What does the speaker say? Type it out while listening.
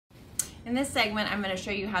In this segment, I'm going to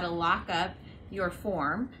show you how to lock up your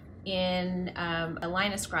form in a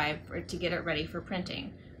Letterpress to get it ready for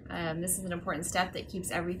printing. This is an important step that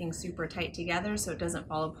keeps everything super tight together so it doesn't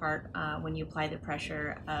fall apart when you apply the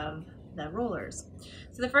pressure of the rollers.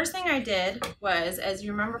 So the first thing I did was, as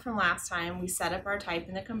you remember from last time, we set up our type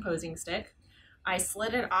in the composing stick. I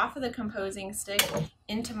slid it off of the composing stick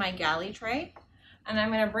into my galley tray, and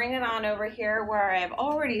I'm going to bring it on over here where I've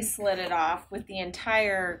already slid it off with the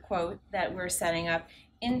entire quote that we're setting up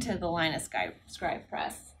into the Letterpress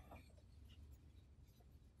press.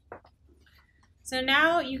 So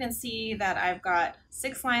now you can see that I've got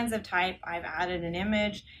 6 lines of type, I've added an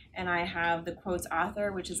image, and I have the quote's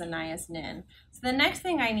author, which is Anais Nin. So the next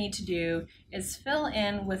thing I need to do is fill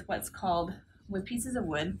in with with pieces of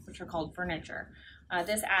wood, which are called furniture.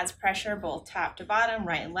 This adds pressure both top to bottom,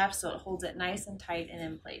 right and left, so it holds it nice and tight and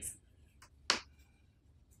in place.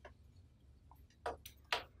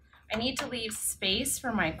 I need to leave space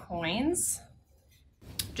for my coins.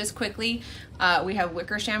 Just quickly, we have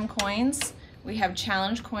Wickersham coins, we have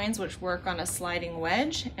challenge coins which work on a sliding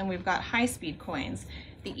wedge, and we've got high-speed coins.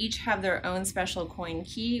 They each have their own special coin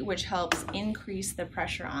key which helps increase the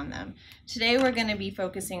pressure on them. Today we're going to be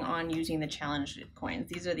focusing on using the challenge coins.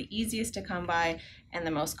 These are the easiest to come by and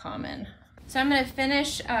the most common. So I'm going to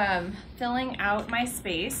finish filling out my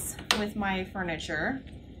space with my furniture.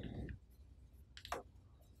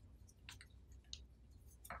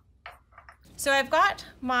 So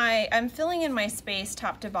I'm filling in my space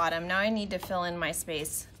top to bottom. Now I need to fill in my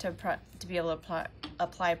space to be able to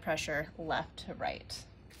apply pressure left to right.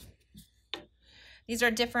 These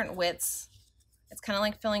are different widths. It's kind of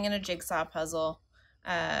like filling in a jigsaw puzzle.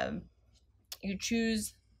 You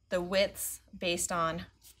choose the widths based on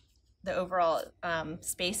the overall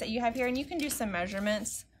space that you have here, and you can do some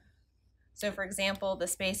measurements. So for example, the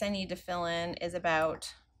space I need to fill in is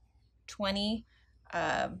about 20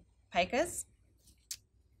 picas.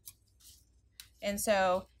 And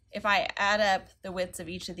so if I add up the widths of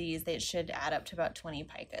each of these, they should add up to about 20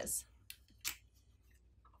 picas.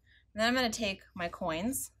 And then I'm going to take my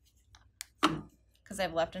coins, because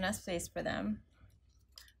I've left enough space for them.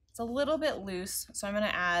 It's a little bit loose, so I'm going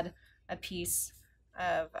to add a piece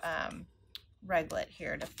of reglet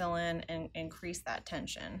here to fill in and increase that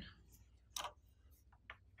tension.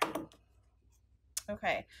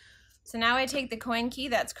 Okay, so now I take the coin key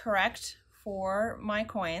that's correct for my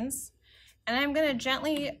coins, and I'm going to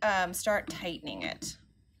gently start tightening it.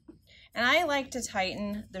 And I like to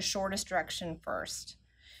tighten the shortest direction first.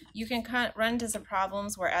 You can run into some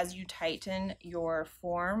problems where as you tighten your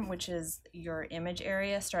form, which is your image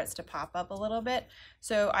area, starts to pop up a little bit.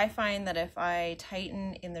 So I find that if I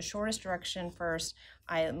tighten in the shortest direction first,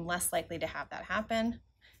 I am less likely to have that happen.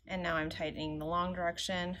 And now I'm tightening the long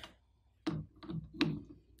direction.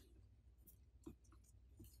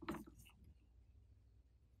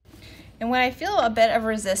 And when I feel a bit of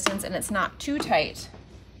resistance and it's not too tight,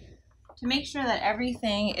 to make sure that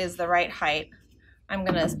everything is the right height, I'm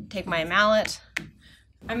going to take my mallet.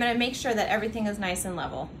 I'm going to make sure that everything is nice and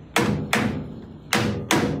level.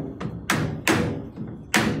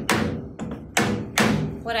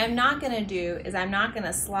 What I'm not going to do is I'm not going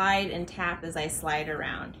to slide and tap as I slide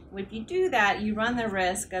around. If you do that, you run the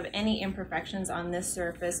risk of any imperfections on this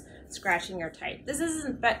surface scratching your type. This is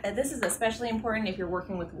especially important if you're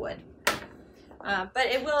working with wood. But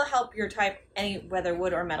it will help your type, whether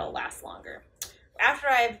wood or metal, last longer. After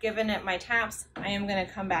I've given it my taps, I am going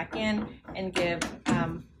to come back in and give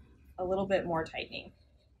a little bit more tightening,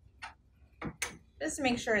 just to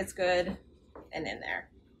make sure it's good and in there.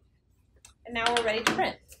 And now we're ready to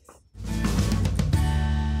print.